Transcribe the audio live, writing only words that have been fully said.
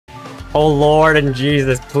Oh Lord and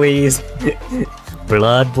Jesus, please.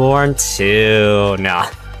 Bloodborne 2. Nah.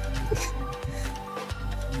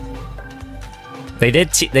 They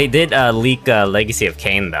did leak Legacy of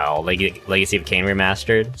Kain though. Legacy of Kain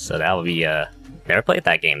Remastered. So that would be never played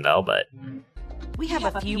that game though, but we have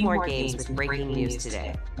a few more games with breaking news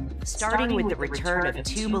today. Starting with the return of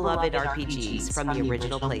 2 beloved RPGs from the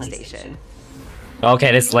original PlayStation.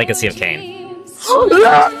 Okay, this is Legacy of Kain.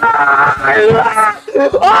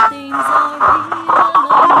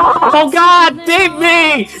 Oh God, save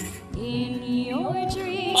me!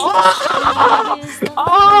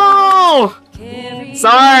 Oh!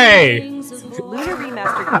 Sorry! Lunar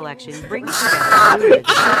Remastered Collection brings together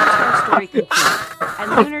Lunar Story Complete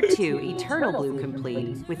and Lunar 2 Eternal Blue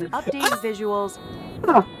Complete with updated visuals,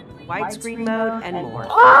 widescreen mode, and more.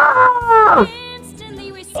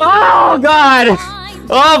 Oh God!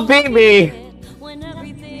 Oh baby!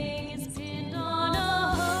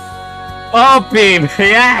 Oh baby,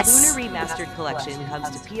 yes! Lunar Remastered Collection comes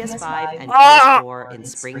to PS5 and PS4 in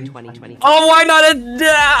spring 2025. Oh, why not a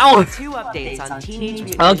now? 2 updates on Teenage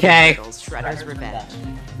Mutant Ninja Turtles: Shredder's Revenge.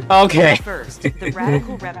 Okay. First, the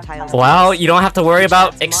Radical Reptiles. Well, you don't have to worry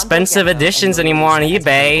about expensive editions anymore on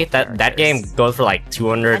eBay. That game goes for like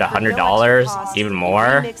 $200 to $100, even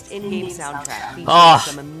more. In-game soundtrack featuring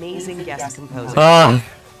some amazing guest composers.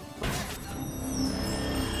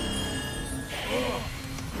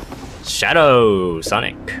 Shadow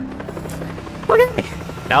Sonic. Okay.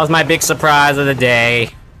 That was my big surprise of the day.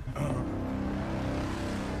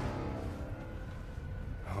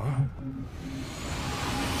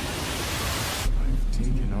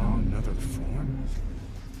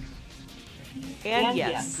 And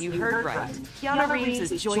yes, you heard right. Keanu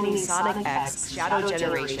Reeves is joining Sonic X Shadow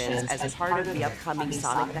Generations as a part of the upcoming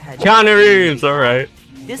Sonic the Hedgehog. Keanu Reeves, alright.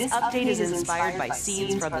 This update is inspired by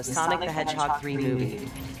scenes from the Sonic the Hedgehog 3 movie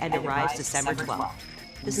and arrives December 12th.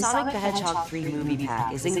 The Sonic the Hedgehog 3 movie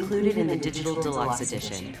pack is included in the Digital Deluxe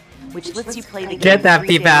Edition, which lets you play the game. Get that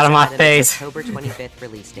beep out of my face. October 25th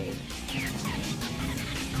release date.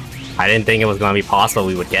 I didn't think it was going to be possible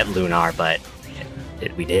we would get Lunar, but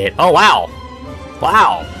we did. Oh wow!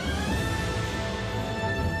 Wow!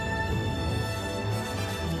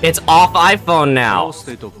 It's off iPhone now!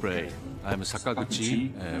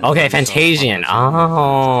 Okay, Fantasian.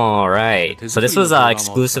 Oh, right. So this was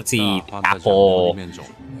exclusive to Apple.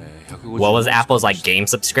 What was Apple's like game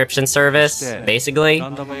subscription service, basically? So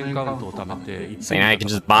now you can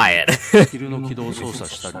just buy it.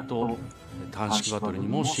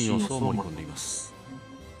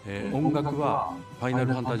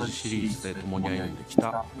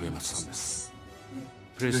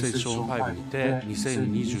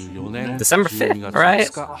 December 5th, right?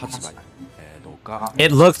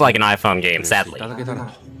 It looks like an iPhone game, sadly.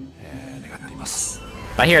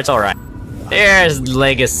 But here it's alright. There's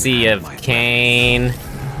Legacy of Kain.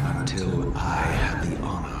 Until I had the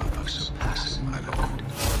honor of surpassing my lord.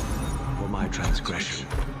 For my transgression,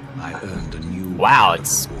 I earned a new... Wow,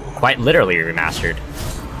 it's quite literally remastered.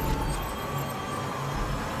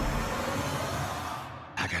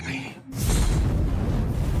 Agony.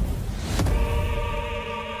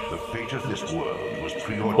 The fate of this world was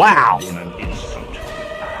preordained in an instant.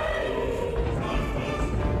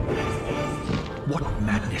 What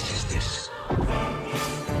madness is this?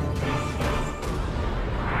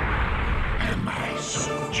 Am I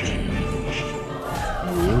so changed?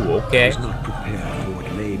 Ooh, okay. I was not prepared for what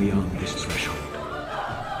lay beyond this threshold.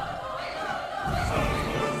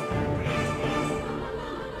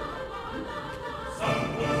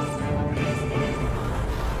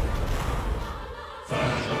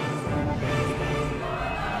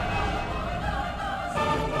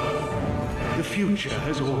 The future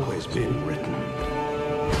has always been written.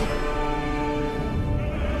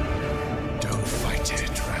 Don't fight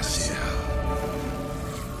it, Raziel.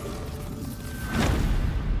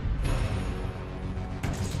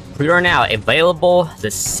 We are now available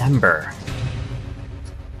December.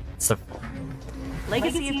 So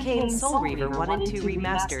Legacy of Kain Soul Reaver 1 and 2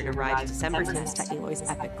 Remastered arrives December 10th to Aloy's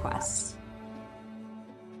Epic Quest.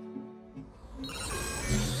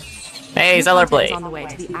 hey, Stellar Blade. On the way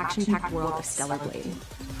to the action-packed world of Stellar Blade.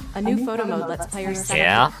 A new photo mode lets players set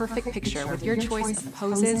up a perfect picture with your choice of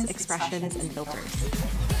poses, expressions, and filters.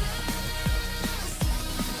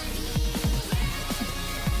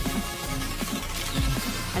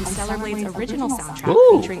 And Stellar Blade's original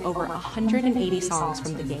soundtrack, featuring over 180 songs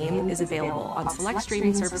from the game, is available on select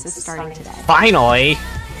streaming services starting today. Finally!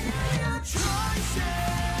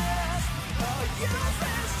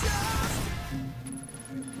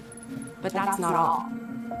 But that's not all.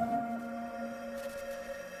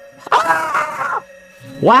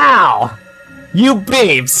 Wow! You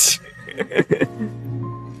babes!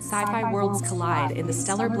 Sci-fi worlds collide in the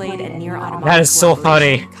Stellar Blade and Nier Automata. That is so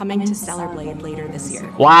funny. Coming to Stellar Blade later this year.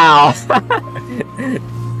 Wow!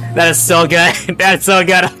 That is so good. That's so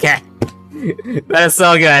good. Okay. That is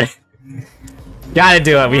so good. Gotta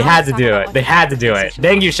do it. We had to do it. They had to do it.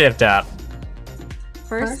 Thank you, Shift Up.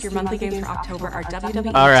 First, your monthly games for October are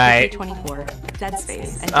WWE Alright. 24, Dead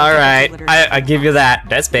Space, and Alright. I give you that.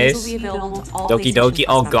 Dead These will Space. be available to all Doki PlayStation Doki. Plus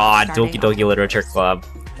Oh members god. starting Doki Doki Literature Club.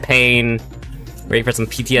 Pain. Ready for some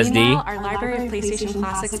PTSD? Meanwhile, our library of PlayStation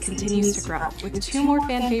classics continues to grow, with 2 more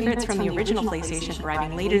fan favorites from the original PlayStation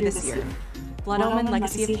arriving later this year: Blood Omen: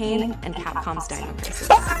 Legacy of Kain and Capcom's Dino Crisis.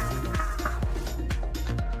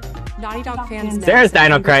 Naughty Dog fans know There's Dino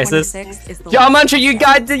September Crisis. 26th is the Jaw last Muncher, you day,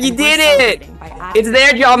 got it! and You we're did it! celebrating by adding It's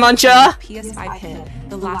there, Jaw Muncher! PS5 hit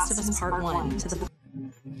The Last of Us Part 1 to the...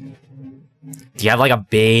 Do you have like a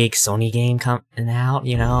big Sony game coming out,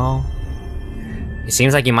 you know? It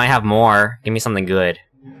seems like you might have more. Give me something good.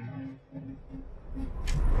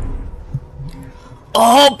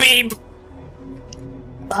 Oh, beep!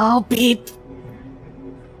 Oh, beep!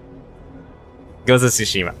 Ghost of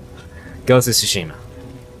Tsushima. Ghost of Tsushima.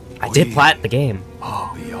 I did plat the game.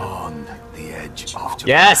 Are beyond the edge of Japan.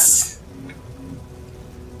 Yes!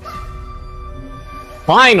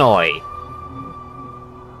 Finally!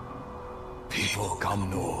 People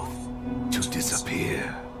come north to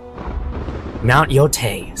disappear. Mount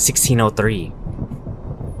Yotei, 1603.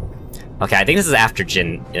 Okay, I think this is after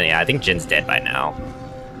Jin. Yeah, I think Jin's dead by now.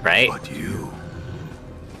 Right? But you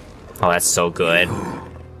Oh, that's so good.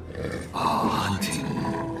 are hunting.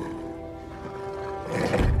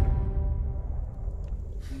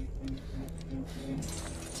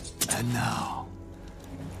 And now,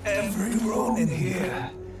 every Ronin here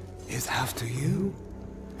is after you.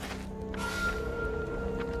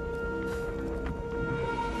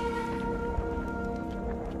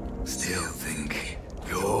 Still think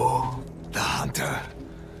you're the hunter?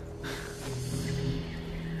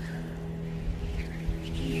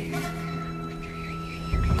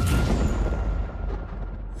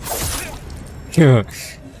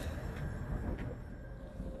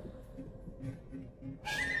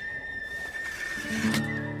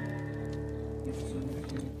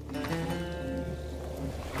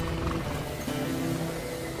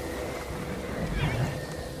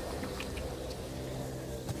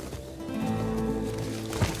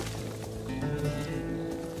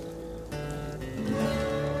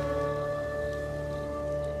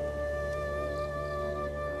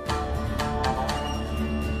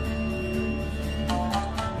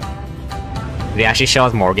 Did they actually show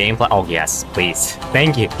us more gameplay? Oh yes, please.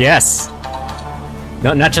 Thank you. Yes!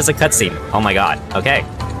 No, not just a cutscene. Oh my god. Okay.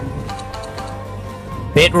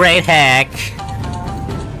 Bitrate hack!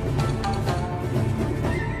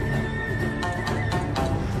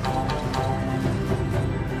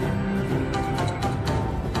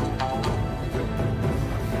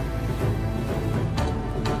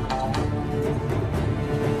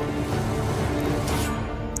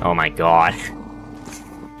 Oh my god.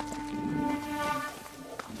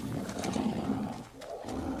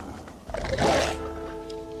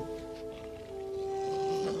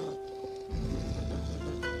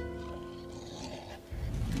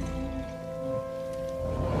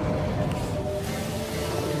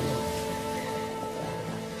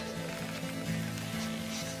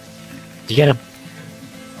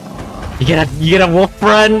 You get a wolf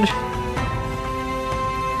friend?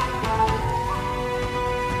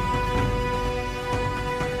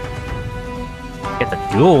 Get the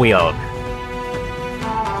dual wield.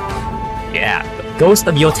 Yeah, the Ghost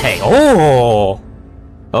of Yotei. Oh!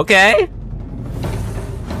 Okay.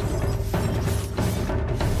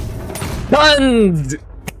 Guns!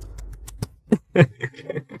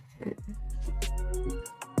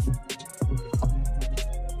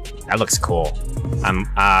 That looks cool.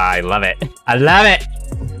 I love it. I love it!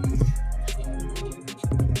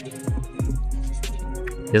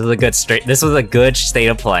 This was a good state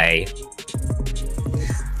of play.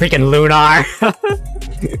 Freaking Lunar!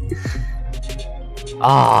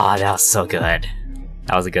 Oh, that was so good.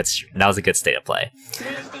 That was a good state of play.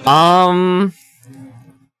 Wow,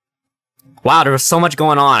 there was so much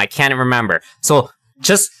going on, I can't even remember. So,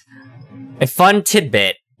 just a fun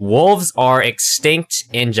tidbit. Wolves are extinct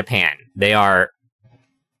in Japan. They are...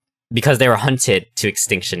 because they were hunted to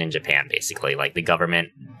extinction in Japan, basically. Like, the government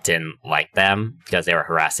didn't like them because they were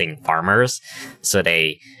harassing farmers. So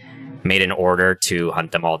they made an order to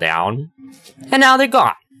hunt them all down. And now they're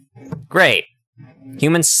gone. Great.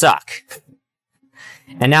 Humans suck.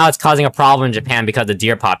 And now it's causing a problem in Japan because the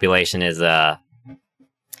deer population is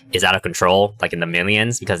is out of control, like in the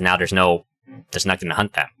millions, because now there's nothing to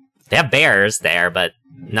hunt them. They have bears there, but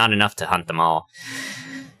not enough to hunt them all.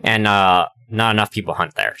 And not enough people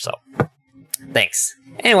hunt there, so thanks.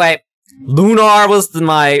 Anyway, Lunar was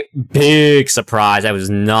my big surprise. I was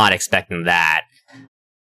not expecting that.